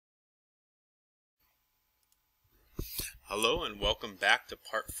Hello and welcome back to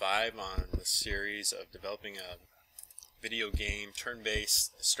part 5 on the series of developing a video game,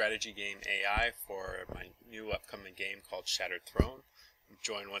 turn-based strategy game AI for my new upcoming game called Shattered Throne. I'm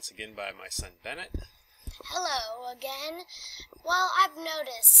joined once again by my son Bennett. Hello again. Well, I've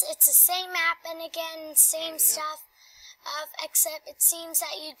noticed it's the same map and again, same stuff, except it seems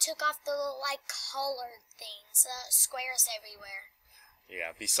that you took off the little, colored things, squares everywhere.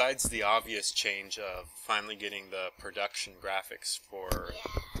 Yeah, besides the obvious change of finally getting the production graphics for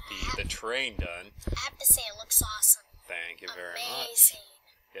the terrain done. I have to say, it looks awesome. Thank you very Amazing.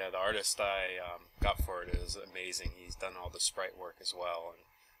 much. Yeah, the artist I got for it is amazing. He's done all the sprite work as well, and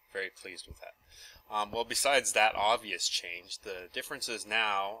very pleased with that. Well, besides that obvious change, the differences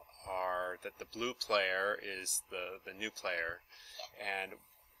now are that the blue player is the new player, and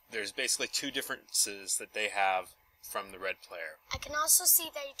there's basically two differences that they have from the red player. I can also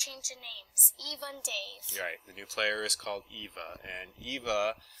see that you changed the names, Eva and Dave. Right, the new player is called Eva, and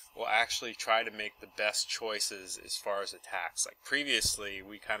Eva will actually try to make the best choices as far as attacks. Like previously,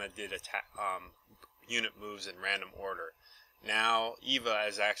 we kind of did unit moves in random order. Now, Eva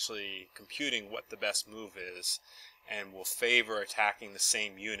is actually computing what the best move is, and will favor attacking the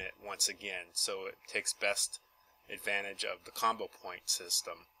same unit once again, so it takes best advantage of the combo point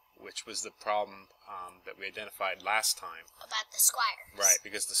system, which was the problem that we identified last time. About the squires. Right,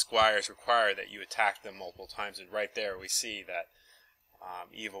 because the squires require that you attack them multiple times, and right there we see that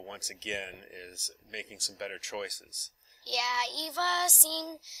Eva once again is making some better choices. Yeah, Eva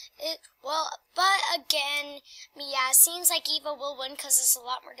seemed it well, but again, it seems like Eva will win because it's a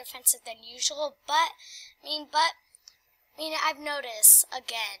lot more defensive than usual. But I've noticed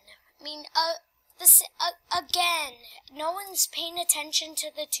again. Again, no one's paying attention to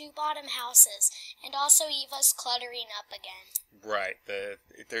the two bottom houses, and also Eva's cluttering up again. Right, the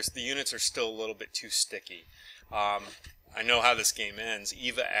units are still a little bit too sticky. I know how this game ends.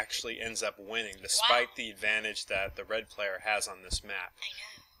 Eva actually ends up winning, despite the advantage that the red player has on this map. I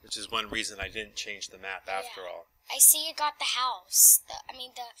know. Which is one reason I didn't change the map after all. I see you got the house.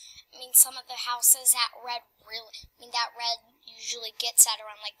 Some of the houses that red usually gets at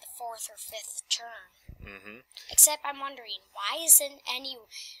around like the 4th or 5th turn. Except I'm wondering, why isn't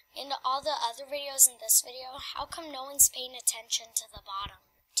in all the other videos in this video, how come no one's paying attention to the bottom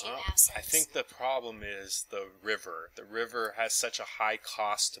two houses? I think the problem is the river. The river has such a high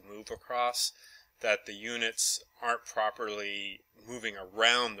cost to move across that the units aren't properly moving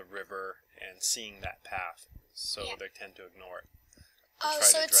around the river and seeing that path, so they tend to ignore it.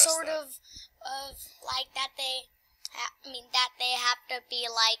 So it's sort of like that they have to be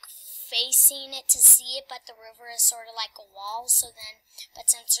like facing it to see it, but the river is sort of like a wall. But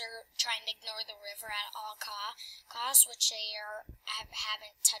since they're trying to ignore the river at all costs, which they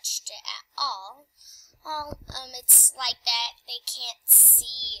haven't touched it at all, it's like that they can't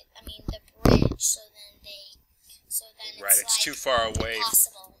see. The bridge, so then right, it's like too far away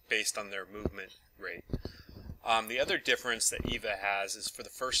impossible. Based on their movement rate. The other difference that Eva has is for the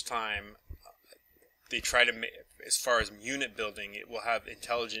first time they try to make, as far as unit building, it will have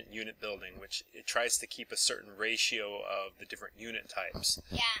intelligent unit building, which it tries to keep a certain ratio of the different unit types.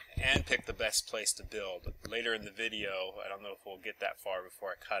 Yeah. And pick the best place to build. Later in the video, I don't know if we'll get that far before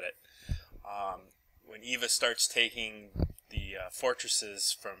I cut it, when Eva starts taking the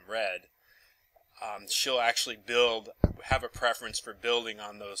fortresses from red, she'll actually have a preference for building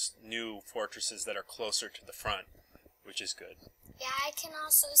on those new fortresses that are closer to the front, which is good. Yeah, I can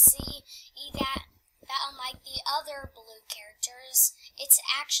also see that unlike the other blue characters, it's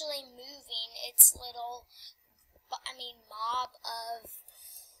actually moving its little, mob of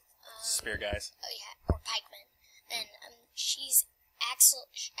spear guys. Oh yeah, or pikemen, and she's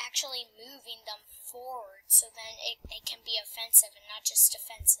actually moving them forward, so then they can be offensive and not just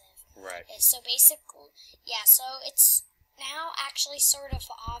defensive. Right. So basically, so it's now actually sort of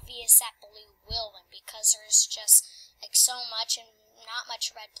obvious that blue will win because there's just like so much and not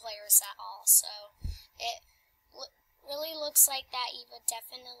much red players at all. So it really looks like that Eva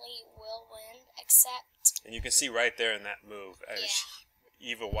definitely will win, except... And you can see right there in that move, as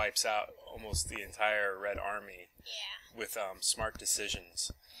Eva wipes out almost the entire red army with smart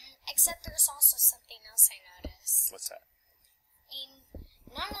decisions. Except there's also something else I noticed. What's that?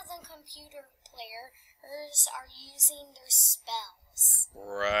 None of the computer players are using their spells.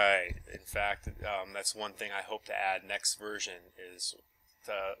 Right. In fact, that's one thing I hope to add next version is,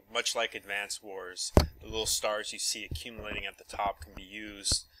 much like Advance Wars, the little stars you see accumulating at the top can be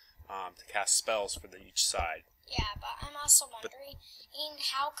used to cast spells for each side. Yeah, but I'm also wondering,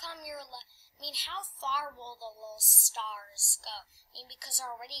 how come how far will the little stars go? Because they're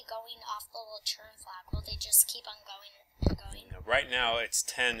already going off the little turn flag. Will they just keep on going and going? Right now, it's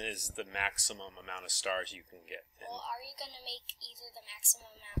 10 is the maximum amount of stars you can get. Well, are you going to make either the maximum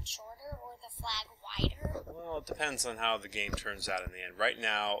amount shorter or the flag wider? Well, it depends on how the game turns out in the end. Right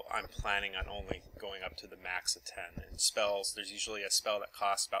now, I'm planning on only going up to the max of 10. In spells, there's usually a spell that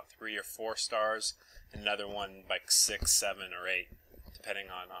costs about 3 or 4 stars, another one like 6, 7, or 8, depending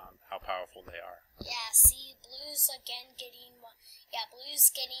on how powerful they are. Yeah, see, blue's again getting, blue's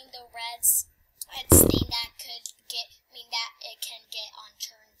getting the red's thing that could get, that it can get on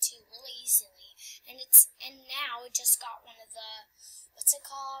turn 2 really easily. And now it just got one of the, what's it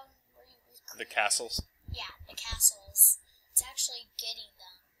called? The castles? Yeah, the castles. It's actually getting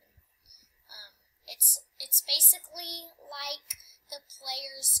them. It's basically like the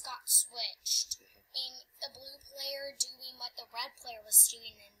players got switched. The blue player doing what the red player was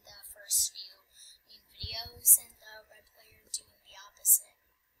doing in the first few videos, and the red player doing the opposite.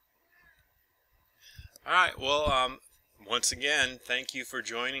 Alright, well, once again, thank you for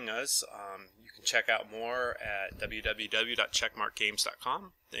joining us. You can check out more at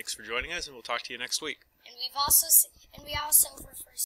www.checkmarkgames.com. Thanks for joining us, and we'll talk to you next week. And we also for